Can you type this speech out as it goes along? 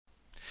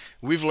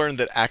we've learned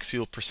that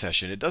axial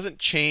precession, it doesn't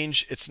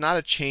change, it's not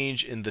a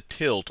change in the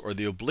tilt or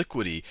the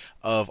obliquity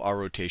of our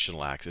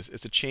rotational axis.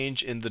 It's a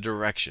change in the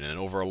direction. And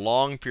over a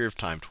long period of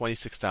time,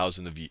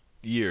 26,000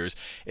 years,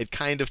 it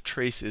kind of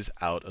traces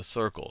out a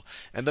circle.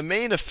 And the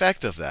main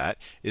effect of that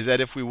is that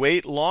if we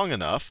wait long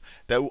enough,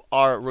 that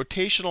our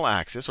rotational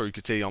axis, or you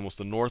could say almost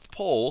the North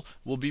Pole,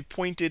 will be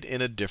pointed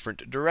in a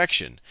different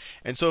direction.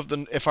 And so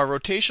if our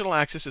rotational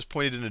axis is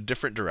pointed in a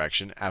different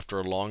direction after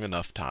a long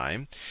enough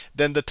time,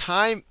 then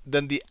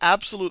the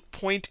absolute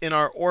point in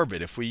our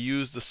orbit, if we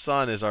use the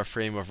sun as our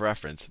frame of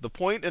reference, the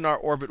point in our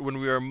orbit when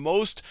we are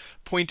most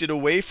pointed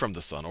away from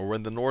the sun, or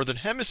when the northern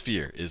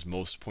hemisphere is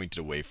most pointed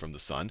away from the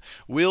sun,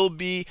 will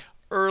be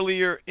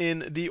earlier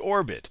in the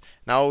orbit.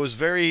 Now,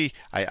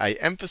 I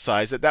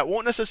emphasize that that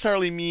won't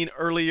necessarily mean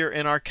earlier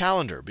in our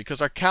calendar,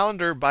 because our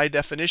calendar, by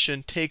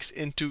definition, takes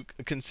into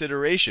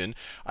consideration,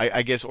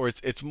 I guess, or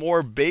it's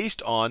more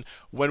based on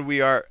when we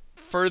are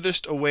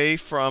furthest tilted away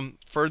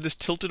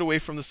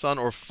from the sun,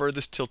 or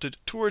furthest tilted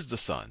towards the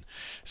sun.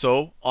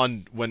 So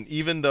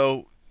even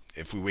though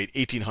if we wait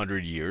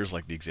 1,800 years,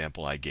 like the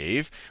example I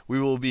gave, we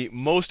will be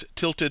most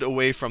tilted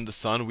away from the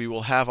sun. We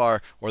will have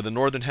the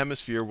northern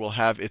hemisphere will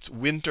have its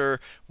winter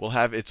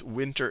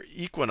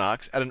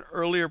equinox at an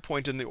earlier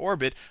point in the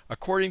orbit.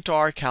 According to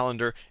our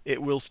calendar,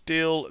 it will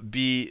still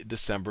be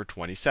December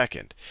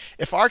 22nd.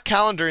 If our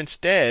calendar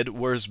instead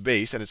was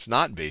based, and it's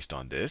not based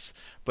on this,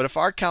 but if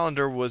our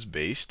calendar was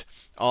based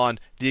on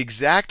the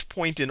exact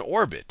point in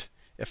orbit,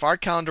 if our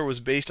calendar was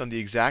based on the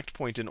exact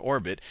point in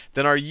orbit,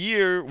 then our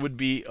year would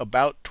be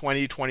about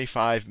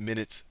 20-25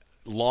 minutes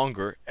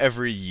longer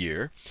every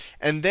year.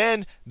 And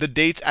then the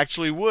dates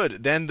actually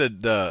would, then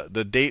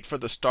the date for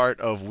the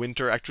start of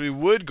winter actually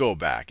would go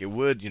back. It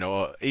would,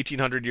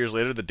 1,800 years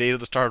later, the date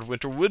of the start of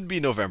winter would be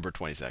November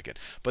 22nd.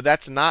 But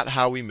that's not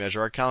how we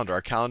measure our calendar.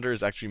 Our calendar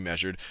is actually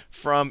measured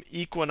from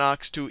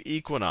equinox to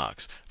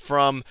equinox.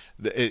 From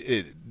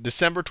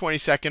December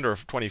 22nd or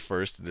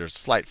 21st, there's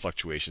slight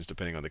fluctuations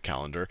depending on the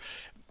calendar.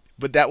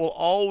 But that will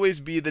always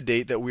be the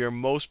date that we are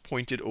most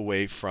pointed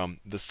away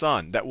from the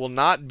sun. That will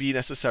not be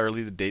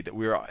necessarily the date that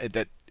we are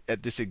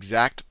at this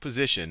exact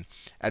position,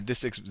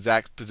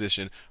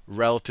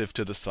 relative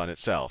to the sun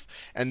itself.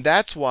 And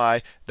that's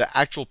why the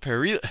actual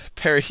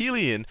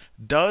perihelion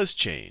does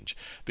change.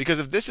 Because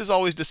if this is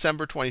always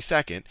December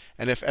 22nd,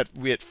 and if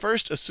we at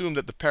first assume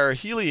that the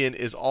perihelion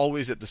is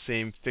always at the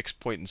same fixed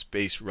point in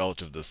space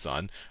relative to the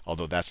sun,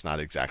 although that's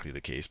not exactly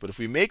the case, but if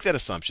we make that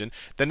assumption,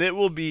 then it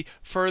will be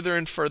further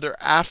and further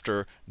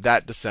after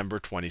that December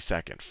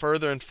 22nd,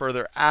 further and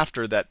further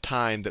after that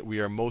time that we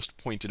are most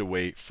pointed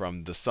away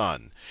from the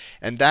sun.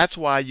 And that's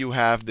why you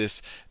have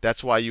this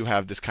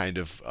kind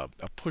of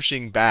a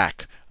pushing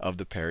back of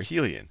the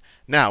perihelion.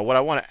 Now, what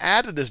I want to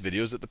add to this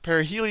video is that the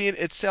perihelion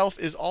itself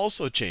is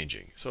also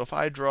changing. So if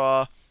I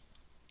draw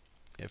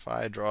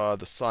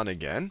the sun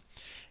again,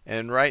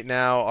 and right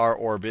now our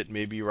orbit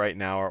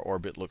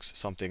looks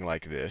something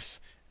like this.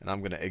 And I'm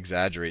going to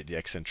exaggerate the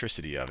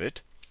eccentricity of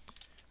it.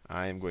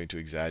 I am going to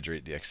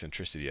exaggerate the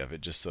eccentricity of it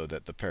just so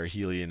that the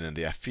perihelion and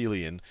the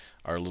aphelion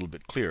are a little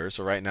bit clearer.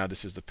 So right now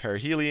this is the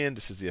perihelion,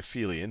 this is the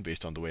aphelion,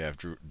 based on the way I've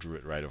drew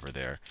it right over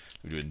there.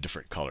 We do it in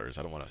different colors.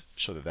 I don't want to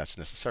show that that's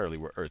necessarily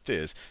where Earth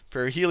is.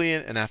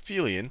 Perihelion and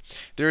aphelion.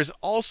 There is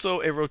also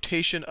a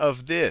rotation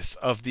of the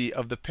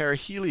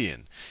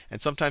perihelion,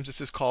 and sometimes this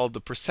is called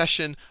the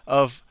precession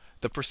of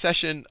the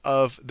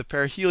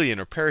perihelion,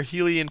 or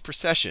perihelion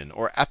precession,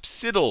 or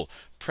apsidal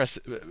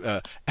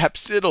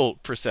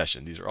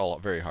precession. These are all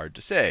very hard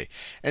to say.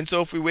 And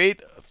so if we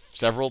wait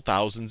several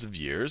thousands of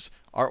years,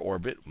 our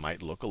orbit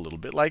might look a little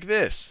bit like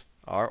this.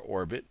 Our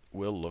orbit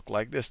will look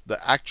like this.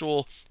 The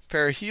actual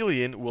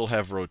perihelion will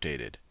have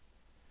rotated.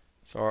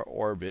 So our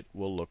orbit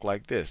will look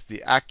like this.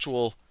 The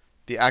actual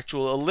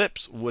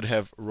ellipse would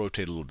have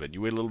rotated a little bit.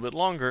 You wait a little bit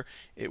longer,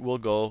 it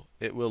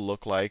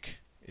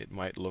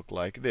might look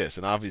like this.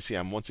 And obviously,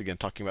 I'm once again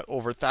talking about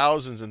over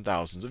thousands and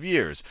thousands of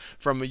years.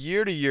 From a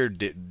year-to-year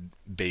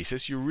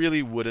basis, you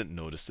really wouldn't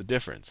notice the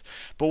difference.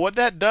 But what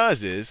that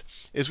does is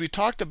we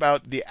talked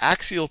about the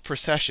axial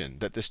precession,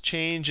 that this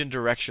change in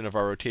direction of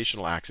our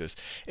rotational axis,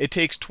 it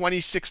takes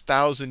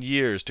 26,000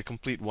 years to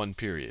complete one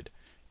period.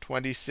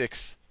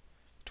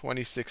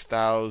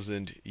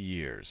 26,000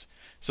 years.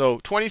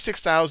 So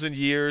 26,000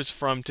 years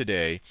from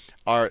today,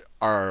 our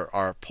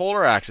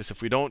polar axis,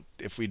 if we don't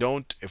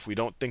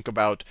think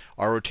about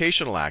our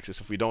rotational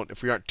axis, if we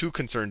aren't too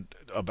concerned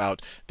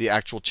about the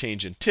actual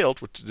change in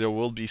tilt, which there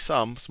will be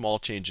some small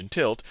change in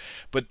tilt,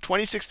 but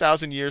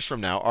 26,000 years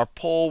from now, our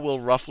pole will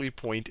roughly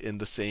point in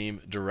the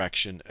same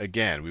direction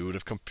again. We would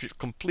have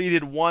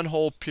completed one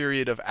whole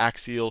period of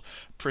axial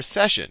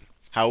precession.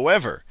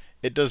 However,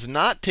 it does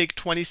not take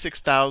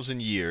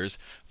 26,000 years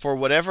for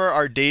whatever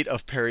our date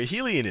of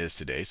perihelion is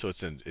today. So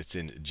it's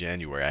in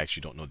January. I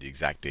actually don't know the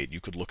exact date.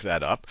 You could look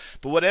that up.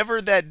 But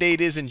whatever that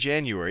date is in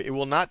January, it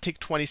will not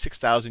take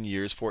 26,000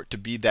 years for it to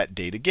be that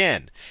date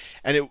again.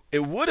 And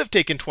it would have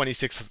taken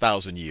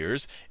 26,000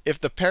 years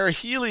if the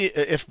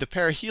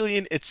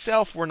perihelion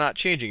itself were not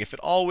changing, if it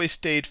always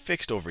stayed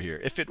fixed over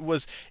here. If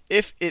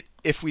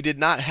if we did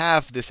not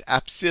have this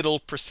apsidal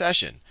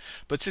precession.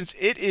 But since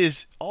it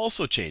is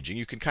also changing,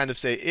 you can kind of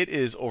say it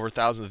is over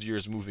thousands of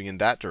years moving in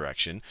that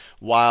direction,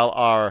 while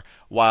our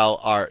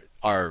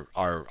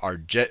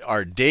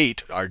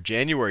date, our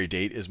January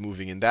date, is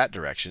moving in that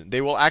direction.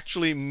 They will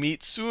actually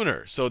meet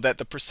sooner, so that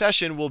the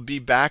precession will be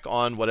back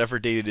on whatever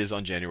date it is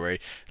on January,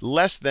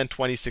 less than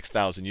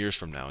 26,000 years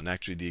from now. And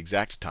actually, the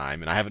exact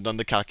time, and I haven't done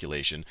the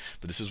calculation,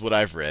 but this is what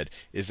I've read,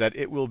 is that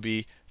it will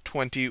be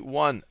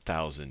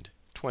 21,000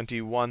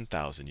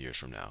 years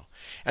from now.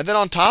 And then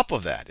on top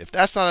of that, if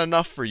that's not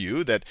enough for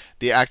you, that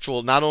the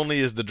actual, not only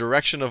is the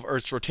direction of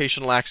Earth's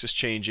rotational axis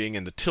changing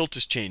and the tilt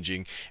is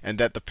changing, and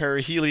that the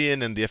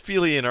perihelion and the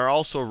aphelion are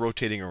also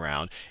rotating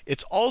around,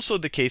 it's also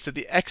the case that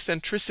the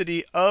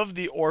eccentricity of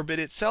the orbit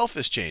itself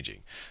is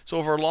changing. So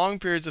over long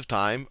periods of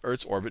time,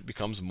 Earth's orbit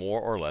becomes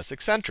more or less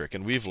eccentric.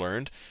 And we've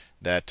learned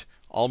that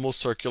almost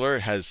circular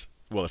has,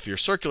 well, if you're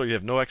circular, you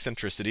have no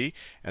eccentricity,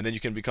 and then you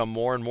can become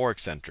more and more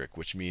eccentric,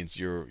 which means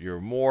you're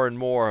more and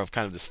more of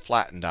kind of this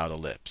flattened out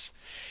ellipse.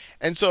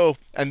 And so,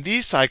 and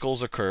these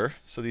cycles occur,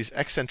 so these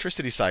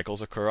eccentricity cycles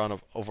occur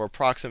on over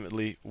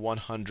approximately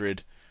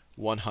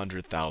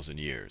 100,000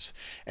 years.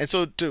 And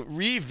so to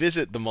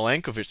revisit the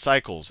Milankovitch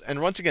cycles,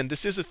 and once again,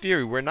 this is a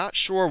theory. We're not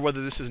sure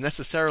whether this is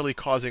necessarily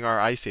causing our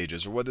ice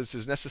ages or whether this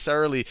is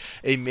necessarily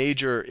a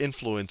major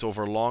influence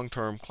over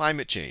long-term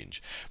climate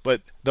change.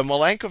 But the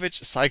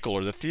Milankovitch cycle,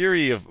 or the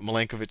theory of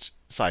Milankovitch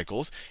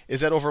cycles,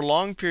 is that over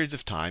long periods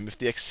of time, if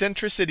the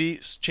eccentricity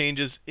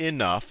changes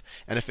enough,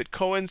 and if it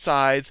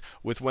coincides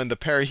with when the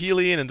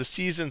perihelion and the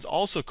seasons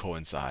also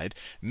coincide,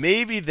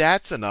 maybe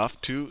that's enough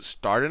to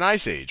start an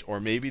ice age, or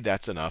maybe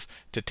that's enough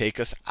to take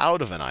us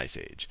out of an ice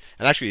age.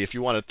 And actually, if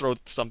you want to throw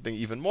something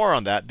even more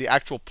on that, the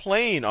actual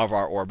plane of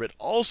our orbit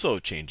also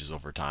changes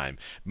over time,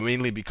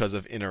 mainly because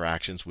of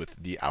interactions with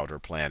the outer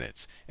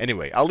planets.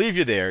 Anyway, I'll leave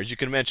you there. As you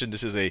can mention,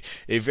 this is a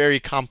very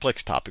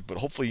complex topic, but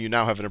hopefully you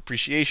now have an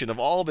appreciation of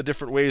all the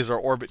different ways our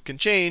orbit can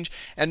change,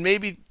 and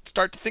maybe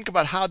start to think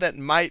about how that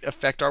might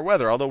affect our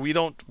weather. Although we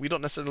don't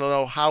necessarily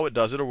know how it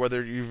does it, or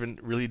whether it even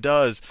really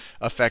does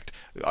affect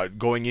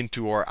going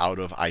into or out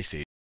of ice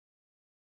age.